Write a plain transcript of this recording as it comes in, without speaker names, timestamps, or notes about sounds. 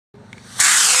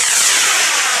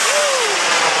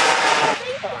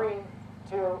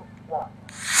1.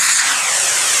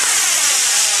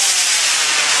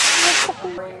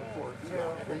 3, 2,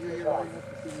 1.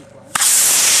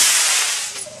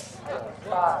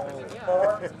 5,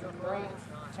 4, 3,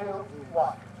 2,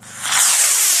 1.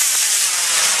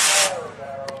 There we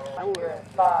go. Here in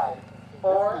 5,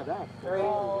 4, 3,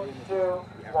 2,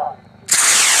 1.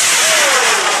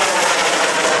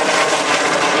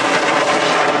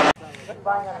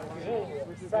 Flying on a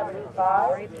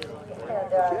G75, and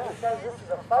it says this is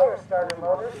a fire starter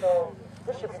motor, so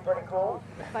this should be pretty cool.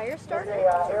 Fire starter? It's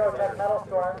a Aerotech Metal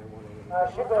Storm.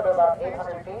 Should go to about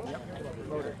 800 feet.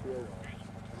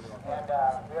 And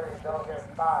we already go here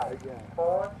in 5,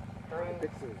 4, 3,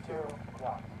 2,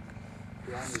 1.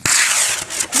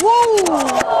 Whoa!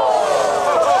 Oh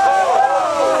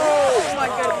my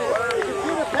goodness.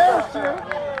 Computer parachute.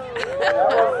 That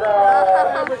was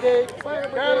Fire brigade. Fire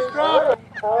brigade.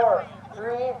 4,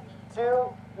 3, 2,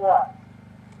 1.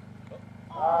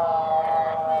 Oh,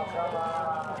 come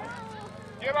on.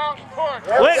 Get out and push.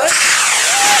 Yep. Wait.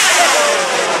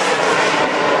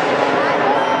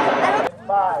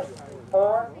 5,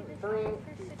 4, 3,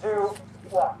 2,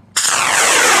 1.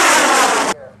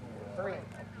 3,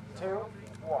 2,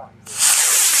 1.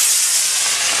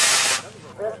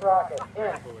 This rocket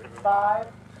in 5,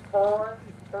 4,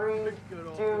 3,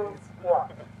 2,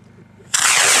 1.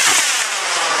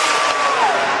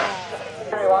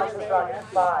 Okay, launch this rocket in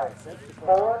 5,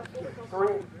 4, 3,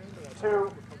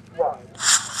 2, 1.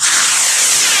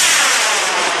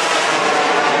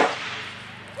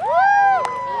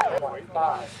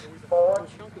 Five, 4,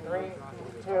 3,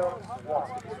 2, 1.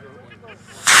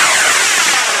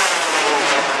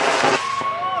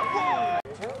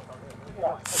 2,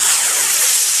 1. 2, 1.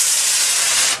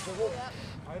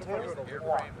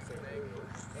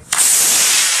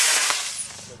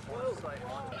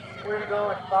 We're going to go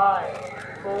in 5,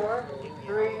 4,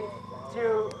 3,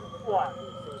 2, 1.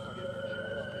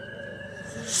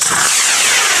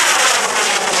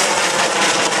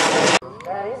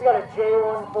 And he's got a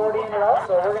J140 in it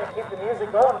also. We're going to keep the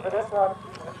music going for this one.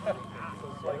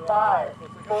 5,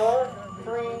 4,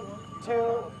 3, 2,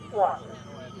 1.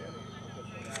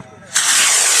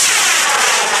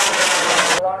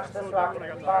 Launch this rocket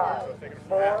in 5,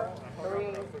 4,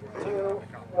 3, 2,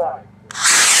 1.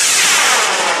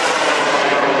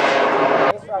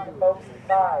 This rocket, folks, in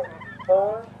 5,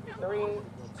 4, 3,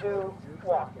 2,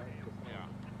 1.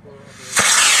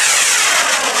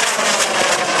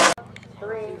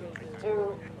 3,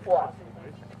 2, 1.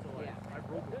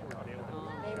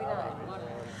 Maybe not.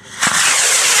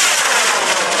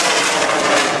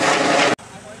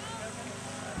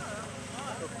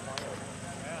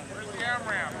 Where's the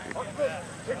AMRAM?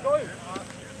 Keep going.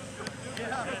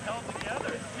 Yeah, it held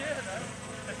together.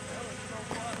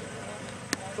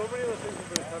 So many of those things have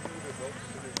been happening to built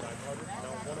in these Flight Montages.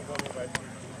 Now one of them was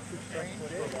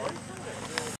actually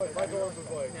my doors was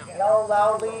like Yell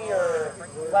loudly or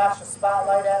flash a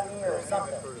spotlight at me or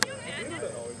something.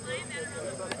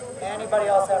 Anybody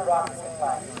else have rockets in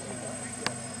flight?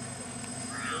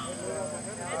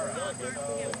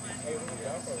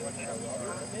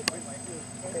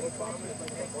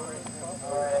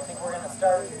 Alright, I think we're going to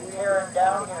start tearing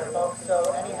down here, folks,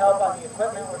 so any help on the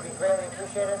equipment would be greatly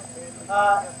appreciated.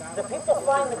 The people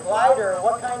flying the glider,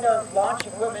 what kind of launch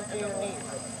equipment do you need?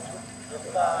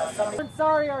 I'm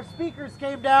sorry, our speakers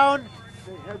came down.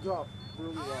 heads up.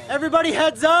 Everybody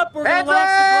heads up. We're going to launch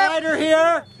the glider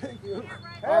here.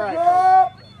 Heads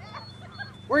up!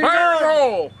 We're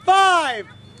going. 5,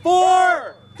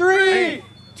 4, 3,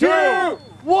 2, 1.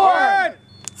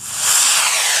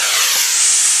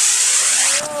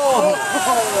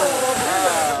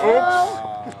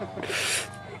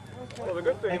 Well, the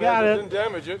good thing is got it it. didn't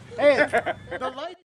damage it. Hey, the light.